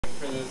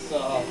for this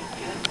song.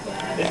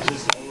 It's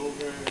just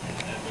over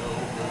and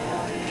over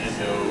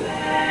and over.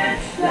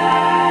 It's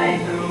like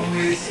no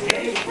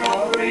escape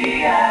from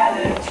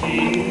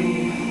reality.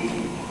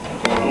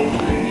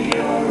 Open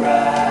your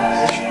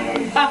eyes.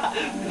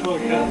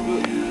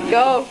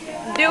 Go.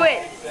 Do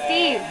it.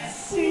 Steve.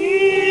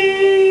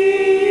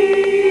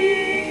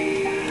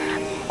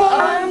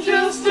 I'm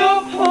just a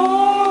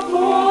poor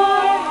boy.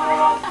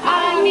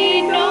 I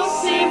need no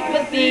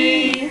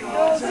sympathy.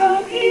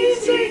 So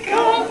easy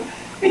come,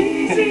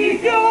 easy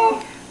go.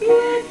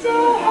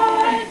 Little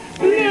high,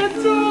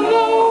 little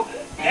low.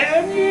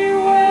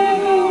 Everywhere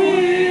the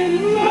wind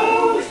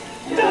blows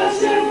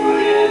doesn't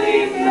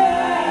really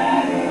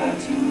matter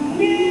to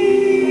me.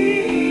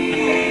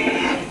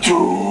 To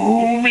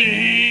me.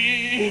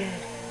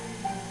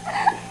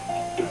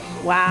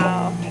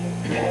 Wow.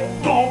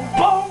 Boom,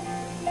 boom,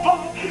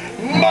 boom.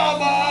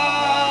 Mama,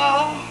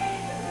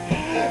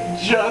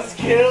 just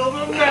kill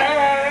the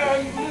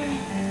man.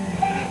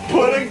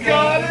 Put a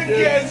gun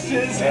against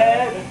his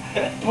head.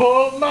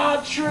 Pull my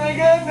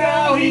trigger,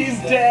 now he's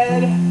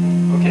dead.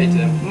 Okay,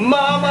 Tim.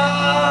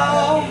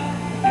 Mama,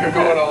 You're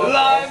going all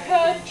life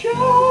had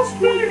just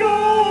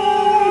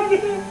begun,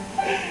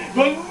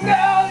 but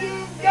now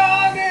you've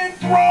gone and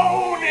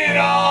thrown it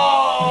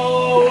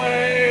all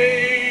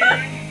away.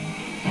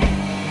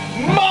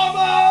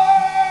 Mama,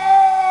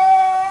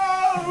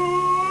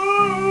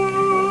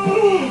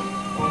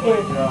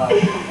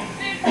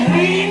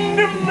 mean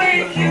to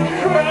make you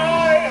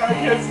cry. I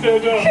guess they're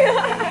done.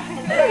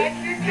 Back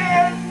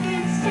again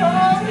this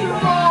time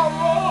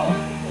tomorrow.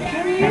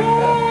 Carry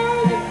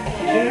on,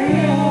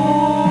 carry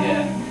on.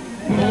 Yeah.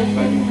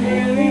 Nothing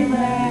really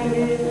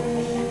matters.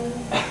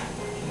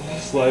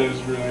 This light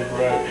is really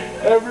bright.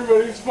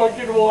 Everybody's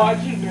fucking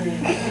watching me.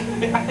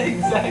 Yeah,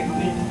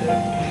 exactly.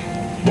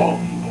 Boom,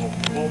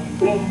 boom,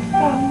 boom,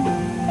 boom,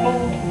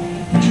 boom.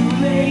 Too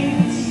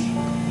late.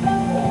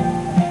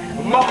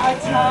 My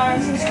time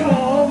has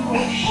come.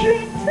 Oh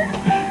shit.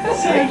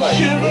 Send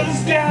shivers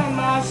down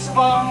my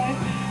spine.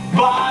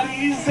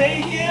 Body's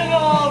aching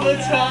all the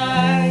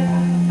time.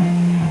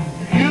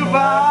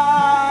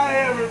 Goodbye,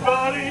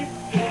 everybody.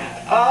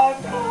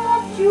 I've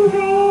got to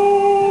go.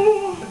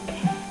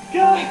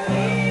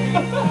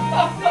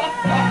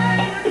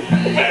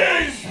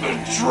 Face the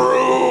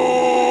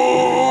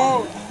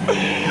truth,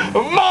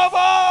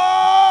 Mama.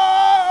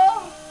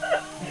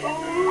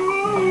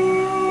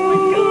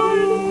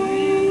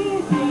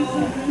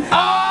 I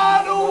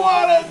don't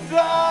wanna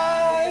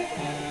die.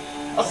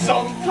 I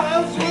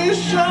sometimes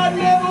wish I'd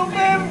never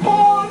been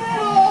born at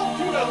all.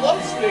 Dude, I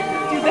love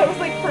Snickers. Dude, that was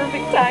like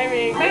perfect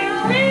timing.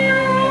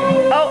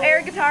 Oh,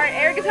 air guitar it,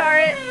 air guitar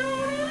it.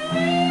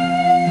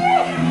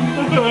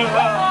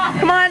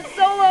 Come on,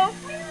 solo.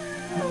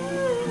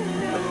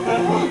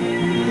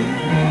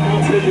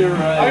 To your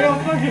right. I got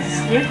fucking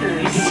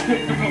Snickers.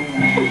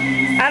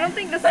 I don't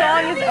think the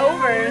song is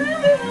over.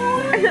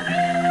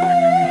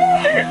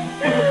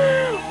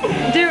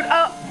 Dude,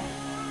 oh.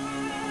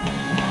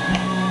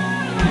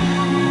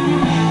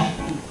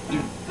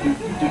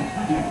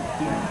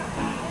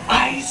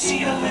 I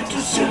see a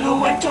little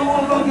silhouette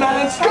of a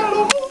man.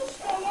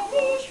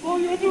 Scaramouche, will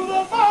you do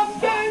the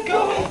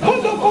fandango?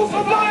 With the pulse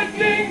of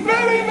lightning,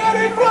 very,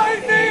 very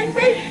frightening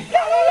me.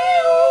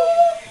 Galileo,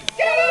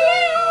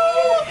 Galileo,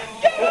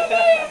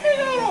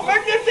 Galileo,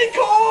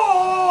 Magnifico.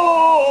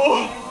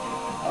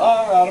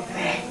 I'm out of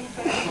breath.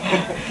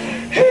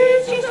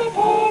 He's just a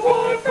poor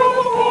boy from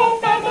a poor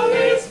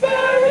family,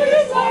 sparing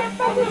his life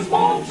from this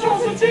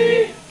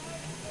monstrosity.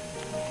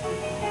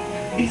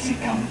 Easy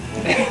come.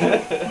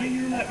 Will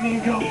you let me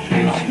go?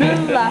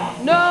 Bismillah.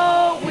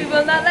 No, we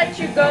will not let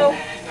you go.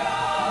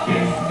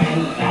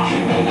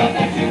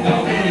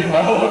 I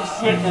love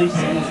Snickers.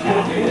 Let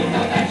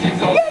me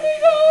go!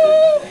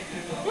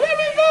 Let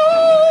me go!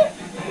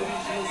 You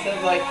should have said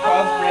like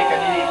pause break. I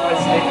need to eat my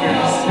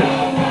Snickers.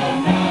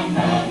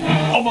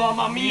 Oh,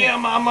 mamma mia,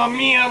 mamma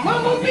mia,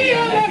 mamma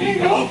mia, let me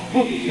go!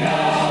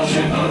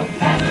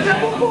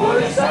 Step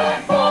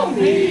aside for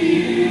me,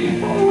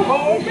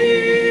 for me,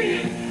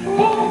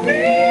 for me.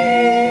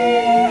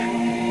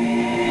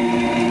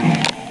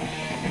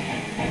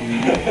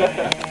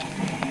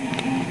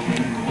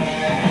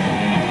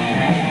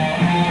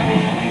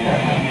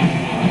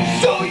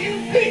 So you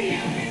think,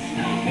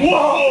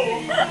 whoa!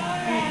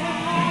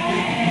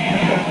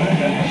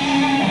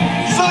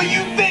 So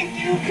you think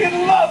you can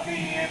love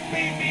me and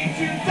leave me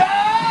to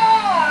die?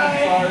 I'm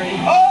sorry.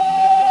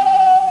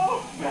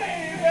 Oh,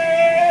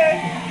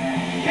 baby,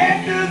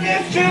 can't do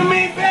this to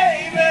me,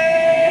 baby.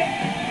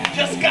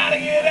 Just gotta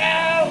get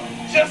out,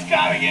 just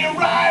gotta get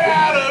right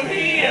out of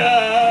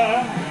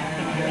here.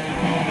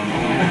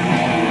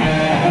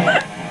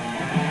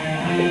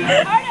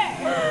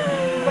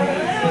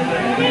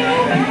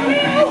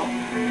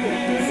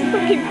 This is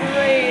fucking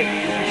great.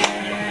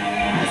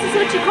 This is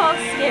what you call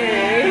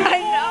scary. I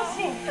know.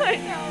 I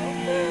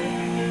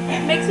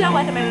know. Makes me not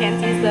wet in my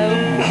panties though.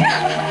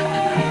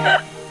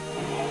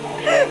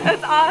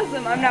 That's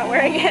awesome. I'm not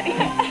wearing any.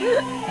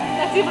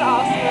 That's even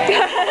awesome.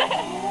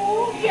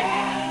 Oh,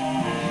 yeah.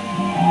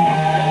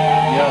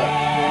 Yeah.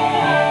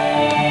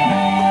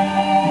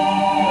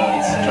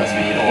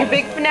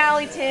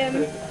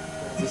 one.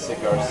 It's a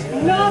cigar.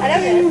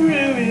 Nothing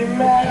really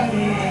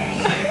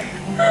matters.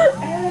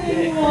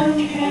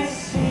 Everyone can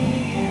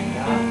see.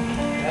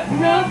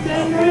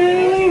 Nothing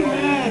really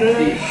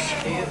matters.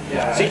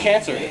 See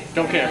cancer.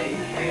 Don't care.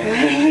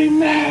 Really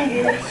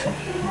matters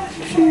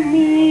to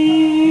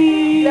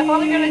me. They're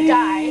probably gonna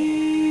die.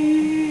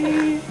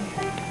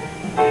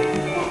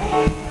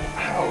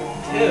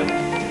 Ow, Tim.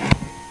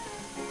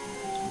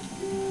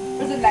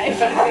 There's a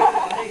knife. I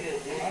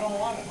don't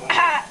want it.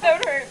 Ah, that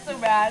would hurt so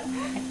bad.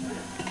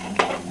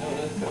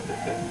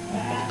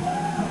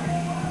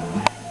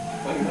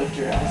 Fucking lift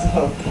your ass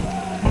up.